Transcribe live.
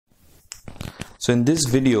So in this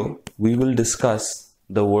video, we will discuss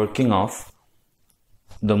the working of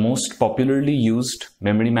the most popularly used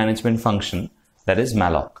memory management function, that is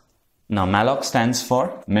malloc. Now malloc stands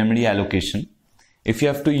for memory allocation. If you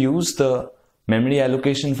have to use the memory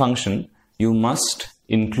allocation function, you must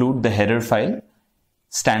include the header file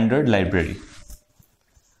standard library.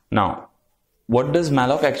 Now, what does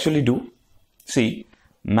malloc actually do? See,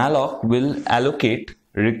 malloc will allocate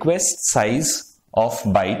request size of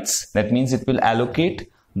bytes. That means it will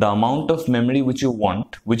allocate the amount of memory which you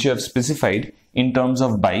want, which you have specified in terms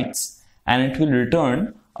of bytes, and it will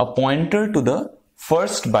return a pointer to the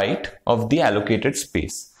first byte of the allocated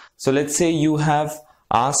space. So let's say you have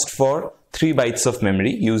asked for 3 bytes of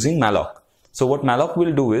memory using malloc. So what malloc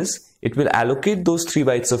will do is it will allocate those 3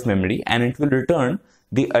 bytes of memory and it will return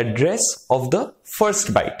the address of the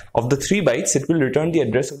first byte. Of the 3 bytes, it will return the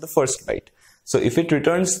address of the first byte. So if it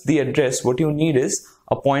returns the address, what you need is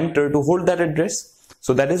a pointer to hold that address.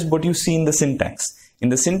 So that is what you see in the syntax. In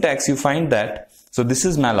the syntax, you find that, so this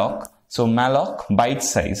is malloc. So malloc byte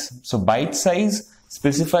size. So byte size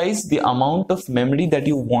specifies the amount of memory that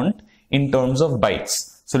you want in terms of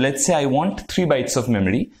bytes. So let's say I want 3 bytes of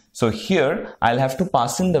memory. So here I'll have to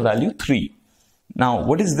pass in the value 3. Now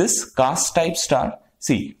what is this? Cast type star.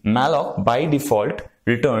 See, malloc by default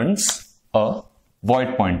returns a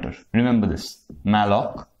void pointer. Remember this.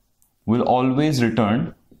 Malloc will always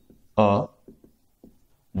return a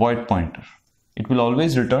void pointer. It will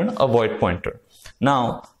always return a void pointer.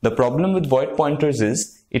 Now, the problem with void pointers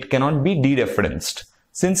is it cannot be dereferenced.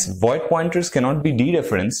 Since void pointers cannot be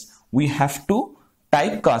dereferenced, we have to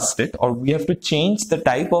typecast it, or we have to change the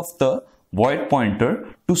type of the void pointer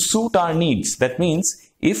to suit our needs. That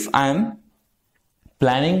means if I am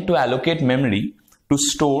planning to allocate memory to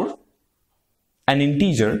store an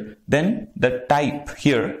integer, then the type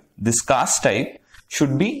here, this cast type,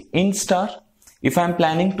 should be int star. If I am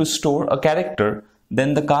planning to store a character,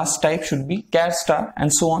 then the cast type should be char star,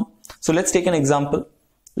 and so on. So let's take an example.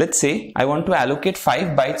 Let's say I want to allocate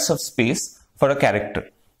 5 bytes of space for a character.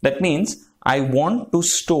 That means I want to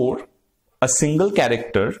store a single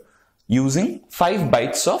character using 5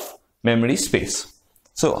 bytes of memory space.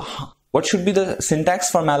 So what should be the syntax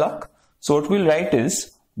for malloc? So what we'll write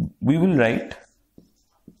is, we will write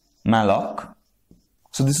malloc.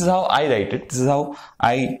 So this is how I write it. This is how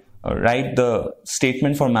I write the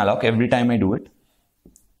statement for malloc every time I do it.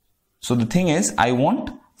 So the thing is, I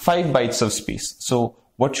want 5 bytes of space. So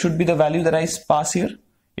what should be the value that I pass here?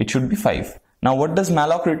 It should be 5. Now what does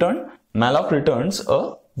malloc return? Malloc returns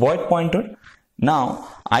a void pointer. Now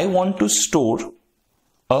I want to store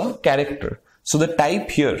a character. So the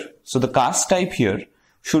type here, so the cast type here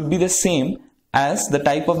should be the same as the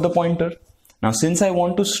type of the pointer. Now since I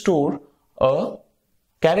want to store a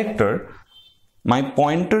character, my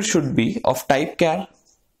pointer should be of type char.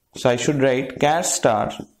 So I should write char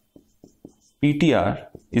star ptr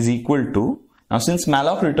is equal to, now since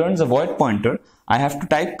malloc returns a void pointer, I have to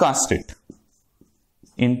typecast it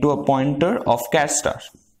into a pointer of char star,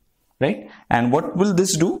 right? And what will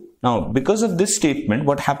this do? Now because of this statement,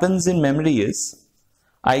 what happens in memory is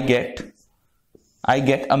I get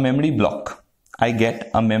a memory block. I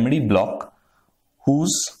get a memory block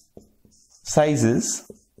whose size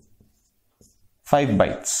is 5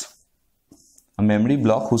 bytes. A memory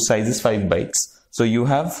block whose size is 5 bytes. So you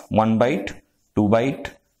have 1 byte, 2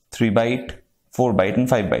 byte, 3 byte, 4 byte and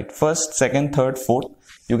 5 byte. First, second, third, fourth,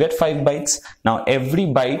 you get 5 bytes. Now every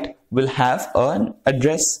byte will have an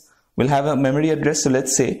address, will have a memory address. So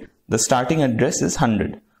let's say the starting address is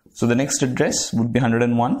 100. So the next address would be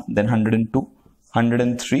 101, then 102,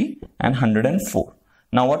 103 and 104.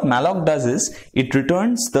 Now what malloc does is it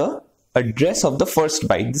returns the address of the first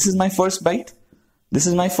byte. This is my first byte. This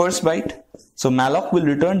is my first byte. So malloc will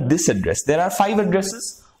return this address. There are 5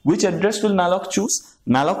 addresses. Which address will malloc choose?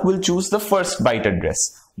 Malloc will choose the first byte address.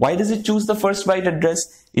 Why does it choose the first byte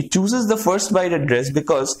address? It chooses the first byte address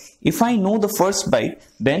because if I know the first byte,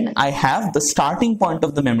 then I have the starting point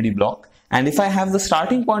of the memory block. And if I have the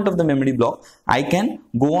starting point of the memory block, I can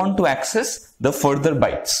go on to access the further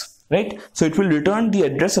bytes, right? So it will return the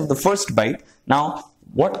address of the first byte. Now,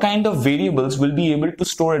 what kind of variables will be able to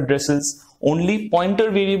store addresses? Only pointer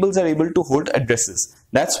variables are able to hold addresses.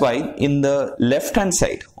 That's why in the left hand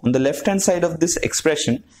side, on the left hand side of this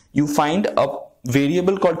expression, you find a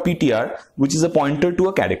variable called ptr, which is a pointer to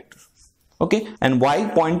a character. Okay, and why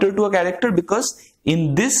pointer to a character? Because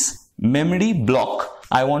in this memory block,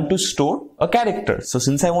 I want to store a character. So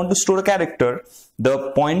since I want to store a character,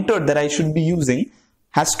 the pointer that I should be using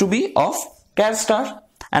has to be of char star.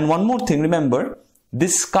 And one more thing, remember,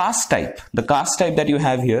 this cast type, the cast type that you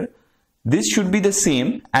have here, this should be the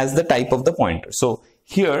same as the type of the pointer. So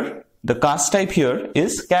here, the cast type here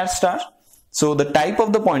is char star. So the type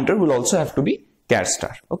of the pointer will also have to be char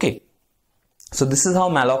star. Okay. So this is how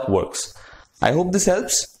malloc works. I hope this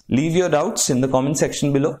helps. Leave your doubts in the comment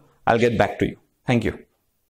section below. I'll get back to you. Thank you.